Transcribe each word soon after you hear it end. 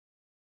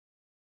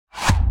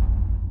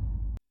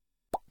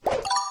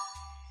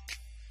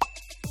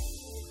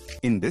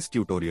In this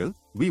tutorial,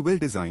 we will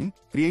design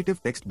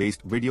creative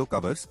text-based video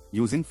covers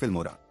using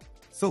Filmora.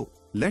 So,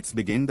 let's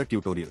begin the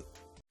tutorial.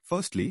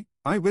 Firstly,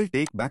 I will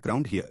take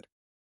background here.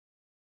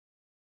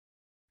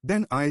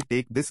 Then I'll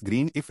take this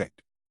green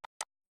effect.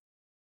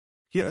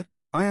 Here,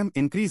 I am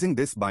increasing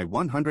this by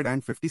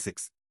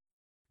 156.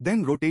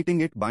 Then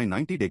rotating it by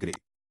 90 degree.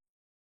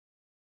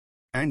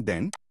 And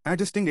then,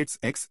 adjusting its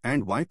X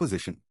and Y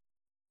position.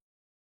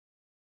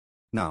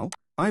 Now,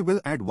 I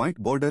will add white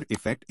border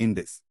effect in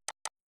this.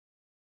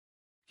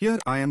 Here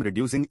I am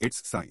reducing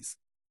its size.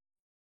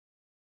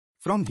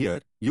 From here,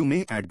 you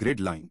may add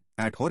grid line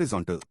at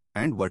horizontal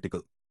and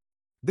vertical.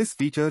 This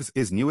features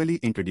is newly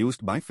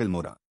introduced by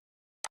Filmora.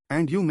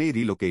 And you may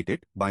relocate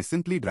it by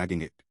simply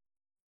dragging it.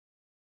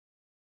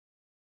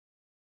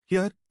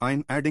 Here, I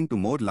am adding two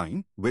more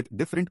line with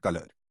different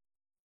color.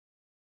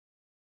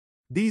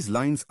 These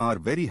lines are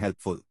very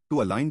helpful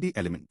to align the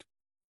element.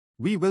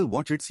 We will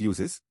watch its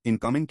uses in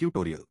coming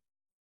tutorial.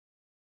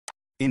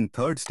 In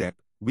third step,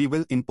 we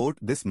will import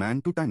this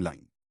man to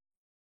timeline.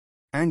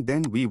 And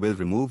then we will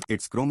remove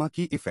its chroma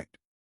key effect.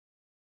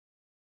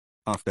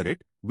 After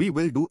it, we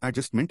will do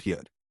adjustment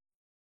here.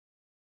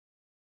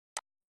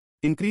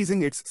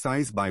 Increasing its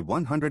size by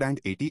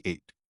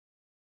 188.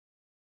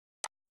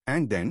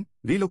 And then,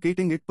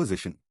 relocating its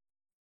position.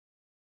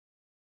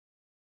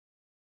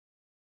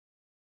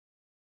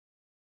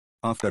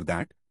 After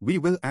that, we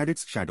will add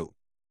its shadow.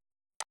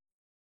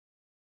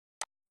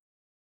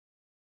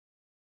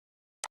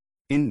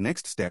 In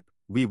next step,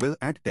 we will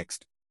add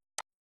text.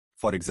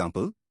 For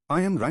example,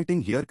 I am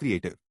writing here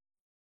creative.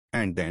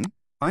 And then,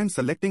 I am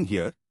selecting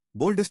here,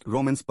 boldest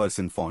Romance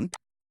person font.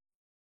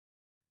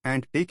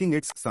 And taking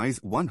its size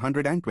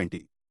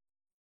 120.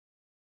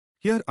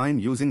 Here I am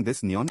using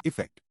this neon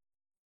effect.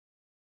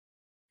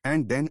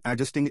 And then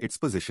adjusting its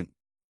position.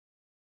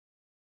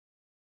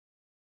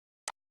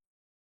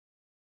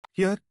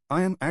 Here,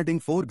 I am adding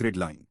 4 grid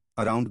line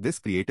around this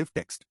creative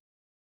text.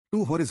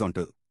 2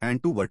 horizontal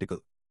and 2 vertical.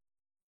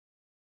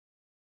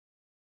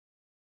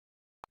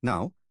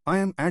 Now, I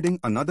am adding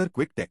another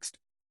quick text.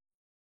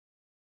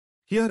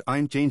 Here I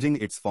am changing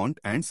its font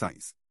and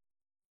size.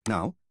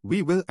 Now,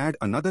 we will add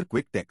another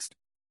quick text.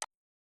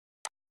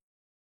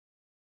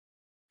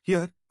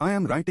 Here, I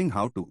am writing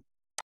how to.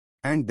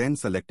 And then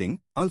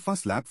selecting Alpha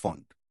Slab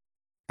font.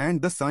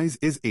 And the size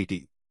is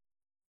 80.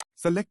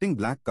 Selecting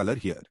black color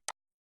here.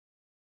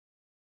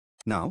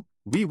 Now,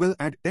 we will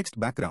add text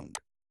background.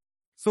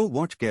 So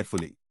watch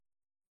carefully.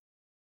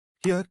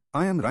 Here,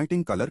 I am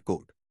writing color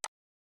code.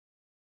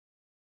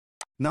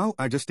 Now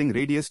adjusting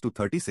radius to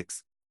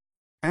 36.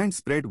 And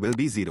spread will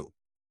be 0.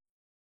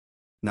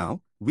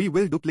 Now, we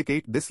will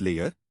duplicate this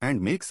layer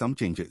and make some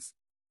changes.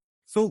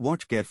 So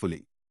watch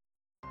carefully.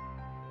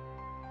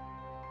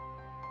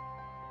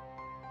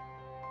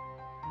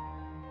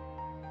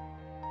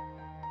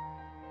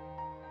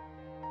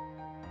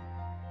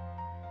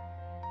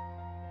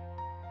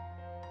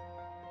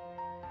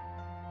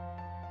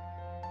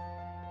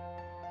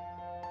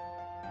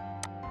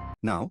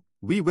 Now,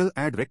 we will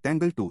add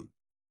rectangle tool.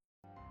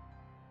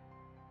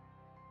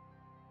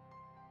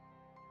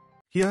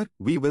 Here,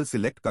 we will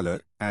select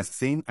color as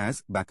same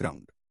as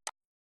background.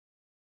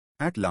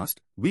 At last,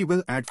 we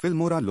will add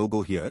Filmora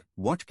logo here,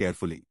 watch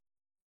carefully.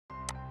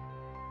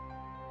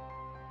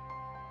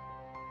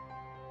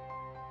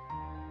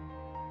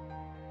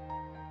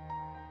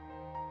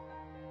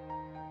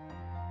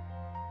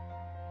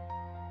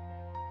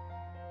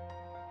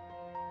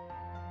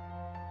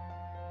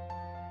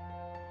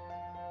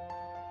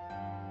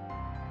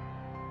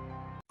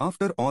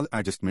 After all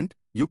adjustment,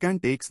 you can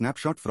take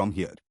snapshot from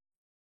here.